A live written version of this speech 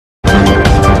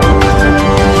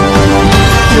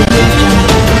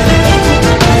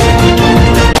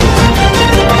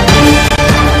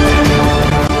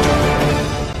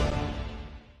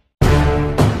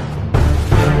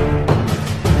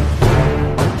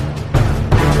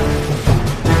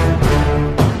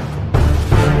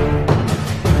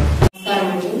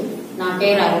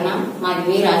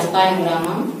మాది రాజపాలెం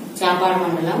గ్రామం, చాపాడు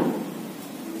మండలం.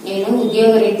 నేను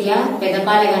ఉద్యోగరీత్యా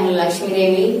పెద్దపాలెగండ్ల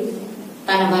లక్ష్మీదేవి,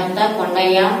 తన భర్త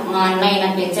కొండయ్య, మా అన్నయ్య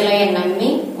పెంచలయ్య నమ్మి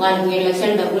వాళ్ళకి 7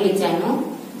 లక్షల డబ్బులు ఇచ్చాను,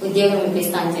 ఉద్యోగం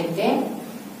ఇప్పిస్తా అని చెప్తే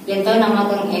ఎంతో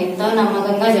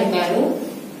నమ్మకంగా చెప్పారు.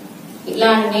 ఇలా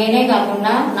నేనే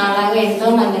కాకుండా నాలాగా ఎంతో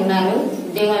మంది ఉన్నారు,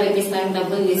 ఉద్యోగాలు ఇప్పిస్తానికి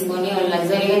డబ్బులు తీసుకొని వాళ్ళు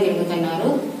లగ్జరీగా తిరుగుతున్నారు.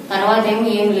 తర్వాత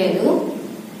ఏం లేదు.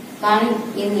 కానీ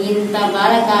ఇంత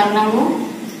బాధ కారణము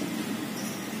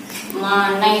మా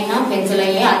అన్నయ్య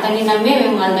పెంచలయ్య. అతన్ని నమ్మే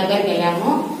మేము వాళ్ళ దగ్గరికి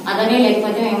వెళ్ళాము. అతనే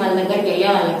లేకపోతే మేము వాళ్ళ దగ్గరికి వెళ్ళే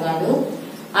వాళ్ళం కాదు.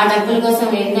 ఆ డబ్బుల కోసం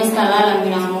ఎన్నో స్థలాలు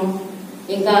అమ్మినాము.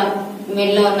 ఇంకా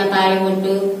మెల్లో ఉన్న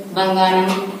తాళిబొట్టు, బంగారం,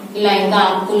 ఇలా ఇంకా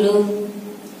అప్పులు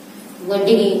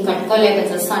వడ్డీకి కట్టుకోలేక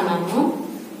చేస్తున్నాము.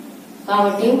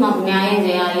 కాబట్టి మాకు న్యాయం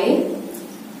చేయాలి,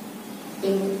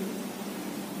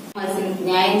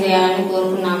 న్యాయం చేయాలని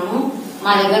కోరుకున్నాము.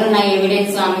 మా దగ్గర ఉన్న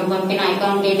ఎవిడెన్స్, ఆమె పంపిన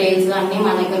అకౌంట్ డీటెయిల్స్ అన్ని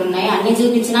మా దగ్గర ఉన్నాయి. అన్ని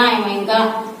చూపించినా ఆమె ఇంకా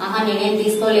నేనేం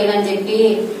తీసుకోలేదని చెప్పి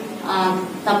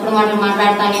తప్పుడు మాటలు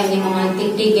మాట్లాడుతానే ఉంది. మమ్మల్ని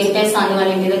తిట్టి గెట్టేస్తాను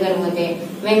వాళ్ళ ఇంటి దగ్గర పోతే.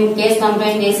 మేము కేసు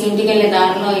కంప్లైంట్ చేసి ఇంటికి వెళ్లే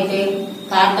దారిలో అయితే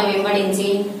కార్తో వెంబడించి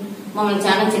మమ్మల్ని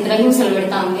చాలా చిత్రహింసలు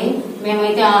పెడతా ఉంది.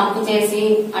 మేమైతే ఆ అప్పు చేసి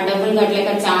ఆ డబ్బులు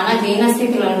కట్టలేక చాలా దీన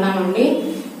స్థితిలో ఉన్నామండి.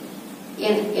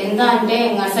 ఎంత అంటే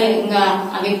అసలు ఇంకా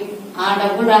అవి ఆ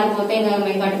డబ్బులు రాకపోతే ఇంకా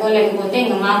మేము కట్టుకోలేకపోతే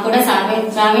ఇంకా మాకు కూడా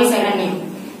చావేశారని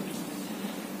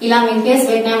ఇలా మేము కేసు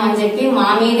పెట్టామని చెప్పి మా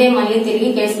మీదే మళ్ళీ తిరిగి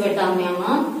కేసు పెడతాం.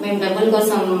 మేము డబ్బుల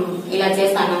కోసం ఇలా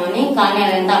చేస్తామని. కానీ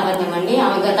అదంతా అబద్ధం అండి.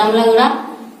 ఆమె గతంలో కూడా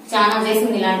చాలా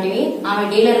చేసింది ఇలాంటివి. ఆమె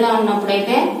డీలర్ గా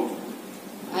ఉన్నప్పుడైతే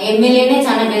ఎమ్మెల్యేనే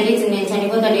చాలా బెదిరించింది, నేను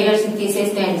చనిపోతా డీలర్స్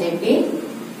తీసేస్తే అని చెప్పి.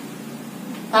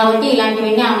 కాబట్టి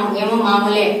ఇలాంటివన్నీ ఆమెకేమో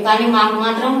మామూలే. కానీ మాకు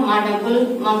మాత్రం మా డబ్బులు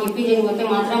మాకు ఇప్పించకపోతే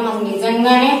మాత్రం మాకు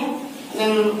నిజంగానే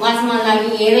మేము వాసమాలాగి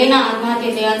ఏదైనా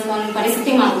ఆత్మహత్య చేయాల్సిన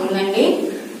పరిస్థితి మాకు ఉందండి.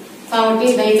 కాబట్టి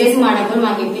దయచేసి మా డబ్బులు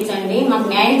మాకు ఇప్పించండి, మాకు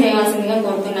న్యాయం చేయవలసిందిగా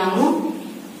కోరుతున్నాము.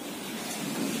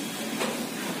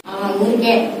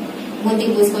 ఊరికే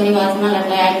మూతికి పూసుకొని వాసమాలు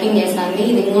అట్లా యాక్టింగ్ చేస్తుంది.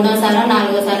 ఇది 3వ సారో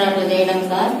 4వ సారో అట్లా చేయడం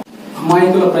సార్.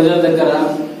 అమాయకుల ప్రజల దగ్గర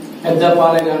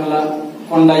పెద్దపాలెగండ్ల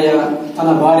కొండయ్య, తన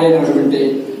భార్య అయినటువంటి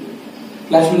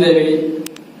లక్ష్మీదేవి,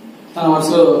 తన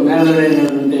వరుస మేనేజర్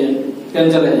అయినటువంటి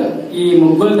పెంచలయ్య, ఈ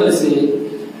ముగ్గురు కలిసి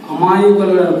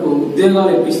అమాయకులకు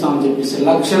ఉద్యోగాలు ఇప్పిస్తామని చెప్పేసి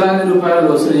లక్షలాది రూపాయలు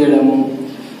వసూలు చేయడము,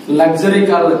 లగ్జరీ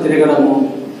కార్లు తిరగడము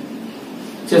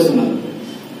చేస్తున్నారు.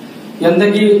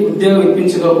 ఎంతకీ ఉద్యోగం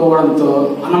ఇప్పించకపోవడంతో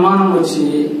అనుమానం వచ్చి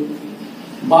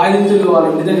బాధితులు వాళ్ళ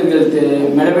ఇంటి దగ్గరికి వెళ్తే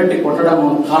మెడబెట్టి కొట్టడము,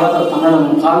 కాళ్ళతో తన్నడము,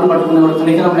 కాళ్ళు పట్టుకునే వాళ్ళు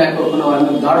కనికరం లేకపోకుండా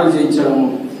వాళ్ళని దాడులు చేయించడము,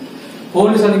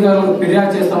 పోలీసు అధికారులకు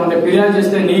ఫిర్యాదు చేస్తామంటే ఫిర్యాదు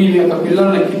చేస్తే నీ యొక్క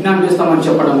పిల్లల్ని కిడ్నాప్ చేస్తామని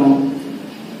చెప్పడము,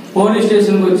 పోలీస్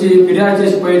స్టేషన్కి వచ్చి ఫిర్యాదు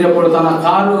చేసి పోయేటప్పుడు తన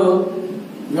కారు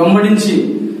వెంబడించి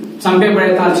చంపే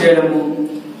ప్రయత్నాలు చేయడము,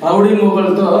 రౌడీ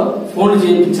మూకలతో ఫోన్లు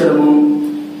చేయించడము,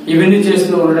 ఇవన్నీ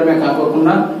చేస్తూ ఉండడమే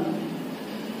కాకుండా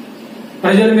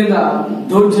ప్రజల మీద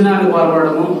దౌర్జన్యానికి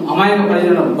పాల్పడము, అమాయక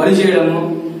ప్రజలను బలి చేయడము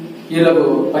వీళ్లకు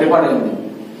పరిపాడైంది.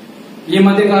 ఈ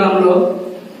మధ్య కాలంలో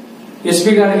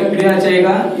ఎస్పీ గారికి ఫిర్యాదు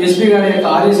చేయగా ఎస్పీ గారి యొక్క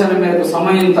ఆదేశాల మేరకు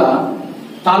సమయంత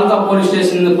తాలూకా పోలీస్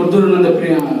స్టేషన్ కుర్దూరు నందు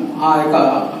ఆ యొక్క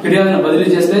ఫిర్యాదును బదిలీ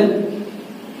చేస్తే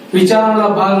విచారణలో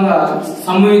భాగంగా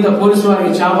సంబంధిత పోలీసు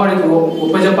వారికి చాపాడికి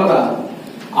ఉపజెప్పగా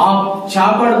ఆ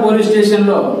చాపాడు పోలీస్ స్టేషన్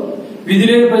లో విధి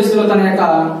లేని పరిస్థితుల్లో తన యొక్క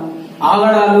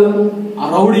ఆగడాలు,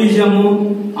 రౌడీజము,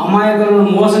 అమాయకులను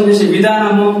మోసం చేసే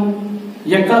విధానము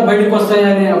ఎక్కడ బయటకు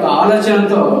వస్తాయనే ఒక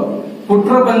ఆలోచనతో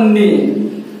కుట్రబంది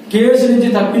కేసు నుంచి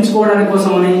తప్పించుకోవడానికి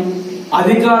కోసమని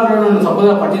అధికారులను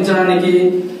తప్పుగా పట్టించడానికి,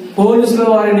 పోలీసుల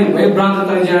వారిని భయభ్రాంతం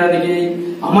కలిగించడానికి,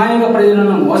 అమాయక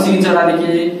ప్రజలను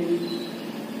మోసగించడానికి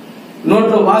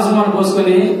నోట్లో వాసమాలు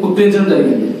పోసుకొని పుట్టించడం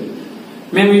జరిగింది.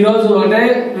 మేము ఈరోజు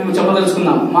మేము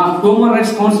చెప్పదలుచుకున్నాం. మా హ్యూమన్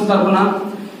రైట్స్ కౌన్సిల్ తరఫున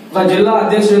ఒక జిల్లా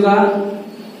అధ్యక్షుడిగా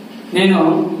నేను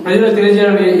ప్రజలకు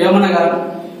తెలియజేయడం ఏమనగా,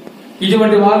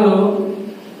 ఇటువంటి వాళ్ళు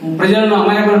ప్రజలను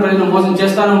అమాయకమైన ప్రజలను మోసం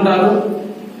చేస్తూనే ఉంటారు.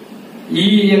 ఈ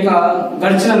యొక్క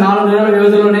గడిచిన 4 నెలల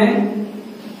వ్యవధిలోనే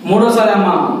 3వసారి అమ్మ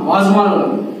వాజమాలు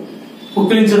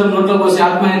పుక్కిలించడం, నోట్లో పోసి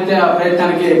ఆత్మహత్య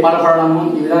ప్రయత్నానికి పాల్పడము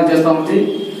ఈ విధంగా చేస్తూ ఉంది.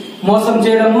 మోసం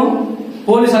చేయడము,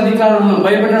 పోలీసు అధికారులను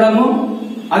భయపెట్టడము,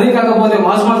 అది కాకపోతే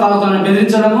వాజమాలు తాగుతానని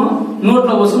బెదిరించడము,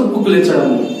 నోట్లో పోసుకుని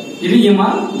పుక్కిలించడము, ఇది ఈమె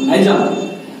నైజం.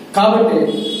 కాబట్టి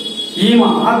ఈమె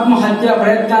ఆత్మహత్య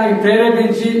ప్రయత్నానికి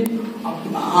ప్రేరేపించి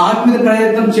ఆత్మహత్య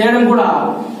ప్రయత్నం చేయడం కూడా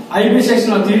ఐపీ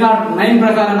సెక్షన్ 309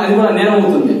 ప్రకారం అది కూడా నేరం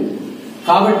అవుతుంది.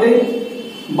 కాబట్టి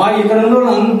ఇక్కడ ఉన్న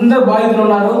అందరూ బాధితులు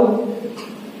ఉన్నారు.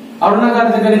 అరుణ గారి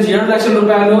దగ్గర నుంచి 7 లక్షల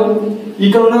రూపాయలు,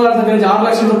 ఇక్కడ ఉన్న వాళ్ళ దగ్గర నుంచి 6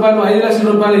 లక్షల రూపాయలు, 5 లక్షల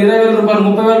రూపాయలు, 20,000 రూపాయలు,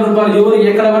 30,000 రూపాయలు ఎవరు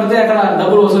ఎక్కడ పడితే అక్కడ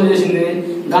డబ్బులు వసూలు చేసింది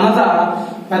ఘనత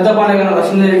పెద్దపాలెం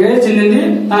లక్ష్మీదేవికే చెందింది,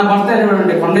 తన భర్త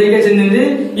అయినటువంటి కొండయ్యకే చెందింది.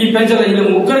 ఈ పెంచల వీళ్ళు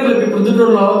ముగ్గురు కలిపి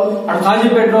ప్రొద్దుటూరులో, అటు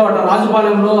కాజీపేటలో, అటు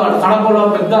రాజుపాలెంలో, అటు కడపలో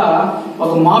పెద్ద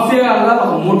ఒక మాఫియాగా,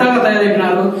 ఒక ముఠాగా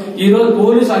తయారైపోయినారు. ఈ రోజు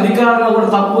పోలీసు అధికారులు కూడా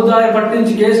తప్పుదారి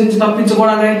పట్టించి కేసు నుంచి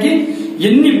తప్పించుకోవడానికి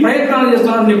ఎన్ని ప్రయత్నాలు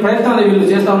చేస్తున్నారు, అన్ని ప్రయత్నాలు వీళ్ళు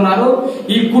చేస్తా ఉన్నారు.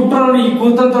 ఈ కుట్రలను, ఈ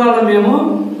కుతంత్రాలను మేము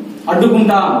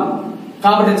అడ్డుకుంటాం.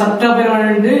 కాబట్టి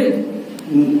చట్టపరమైన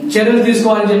చర్యలు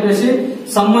తీసుకోవాలని చెప్పేసి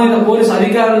సంబంధిత పోలీసు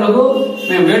అధికారులకు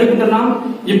మేము వేడుకుంటున్నాం.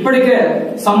 ఇప్పటికే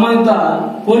సంబంధిత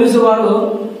పోలీసు వారు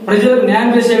ప్రజలకు న్యాయం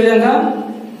చేసే విధంగా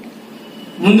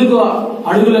ముందుకు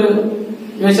అడుగులు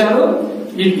వేశారు.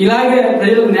 ఇలాగే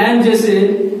ప్రజలకు న్యాయం చేసి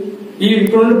ఈ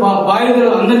ఇక్కడ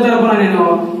బాధితులు అందరి తరఫున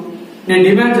నేను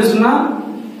డిమాండ్ చేస్తున్నా.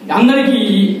 అందరికీ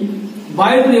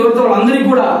బాధితులు ఎవరితో అందరికీ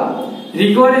కూడా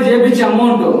రికవరీ చేయించే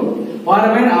అమౌంట్ వారి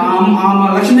పైన,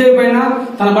 లక్ష్మీదేవి పైన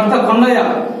తన భర్త కొండయ్య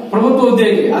ప్రభుత్వ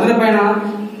ఉద్యోగి అతని పైన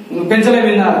పెంచల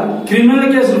మీద క్రిమినల్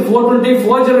కేసులు 420,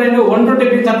 402,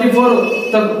 120,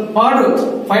 34 పాటు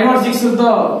 506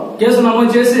 తో కేసు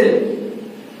నమోదు చేసి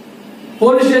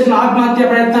పోలీస్ స్టేషన్ ఆత్మహత్య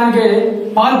ప్రయత్నానికి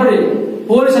పాల్పడి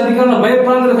పోలీస్ అధికారులను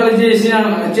భయప్రాంతాలు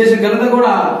చేసిన ఘనత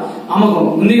కూడా ఆమెకు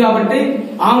ఉంది. కాబట్టి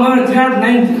ఆమె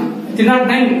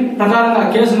 309 ప్రకారంగా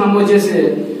కేసు నమోదు చేసి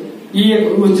ఈ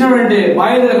వచ్చినటువంటి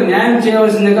బాధితులకు న్యాయం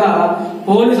చేయవలసిందిగా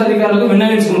పోలీస్ అధికారులకు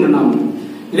విన్నవించుకుంటున్నాము.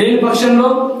 లేని పక్షంలో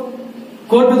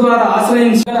కోర్టు ద్వారా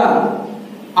ఆశ్రయించ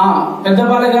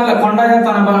పెద్దపాలెం కొండయ్య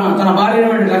తన భార్య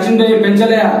లక్ష్మీదేవి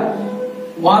పెంచలే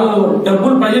వాళ్ళు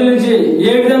డబ్బులు ప్రజల నుంచి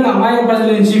ఏ విధంగా అమాయక ప్రజల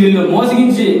నుంచి వీళ్ళు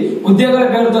మోసగించి ఉద్యోగాల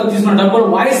పేరుతో తీసుకున్న డబ్బులు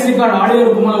వాయిస్ రికార్డ్ ఆడియో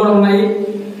రూపంలో కూడా ఉన్నాయి.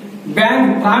 బ్యాంక్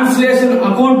ట్రాన్స్లేషన్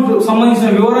అకౌంట్ సంబంధించిన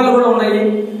వివరాలు కూడా ఉన్నాయి.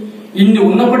 ఇన్ని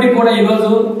ఉన్నప్పటికీ కూడా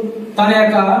ఈరోజు తన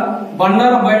యొక్క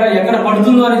బండారం బయట ఎక్కడ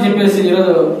పడుతుందో అని చెప్పేసి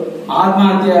ఈరోజు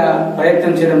ఆత్మహత్య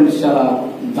ప్రయత్నం చేయడం చాలా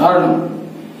దారుణం.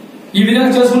 ఈ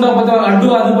విధంగా చేసుకుంటా పోతే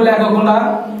అదుపు లేకుండా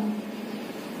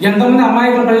ఎంతమంది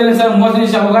అమాయకుల ప్రజలను సరే మోసం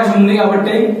చేసే అవకాశం ఉంది.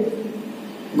 కాబట్టి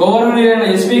గౌరవనీయులైన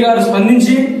ఎస్పీ గారు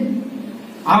స్పందించి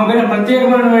ఆమె పైన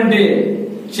ప్రత్యేకమైనటువంటి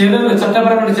చర్యలు,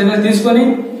 చట్టపరమైన చర్యలు తీసుకొని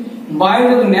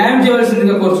బాధితులకు న్యాయం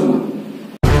చేయవలసిందిగా కోరుచున్నాం.